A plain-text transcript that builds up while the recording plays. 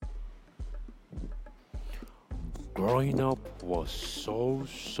Growing up was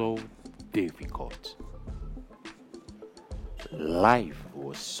so difficult. Life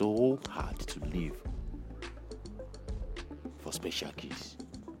was so hard to live for special kids.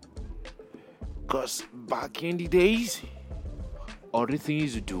 Because back in the days, all the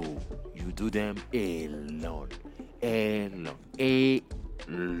things you do them alone.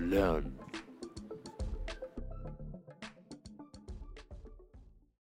 Alone.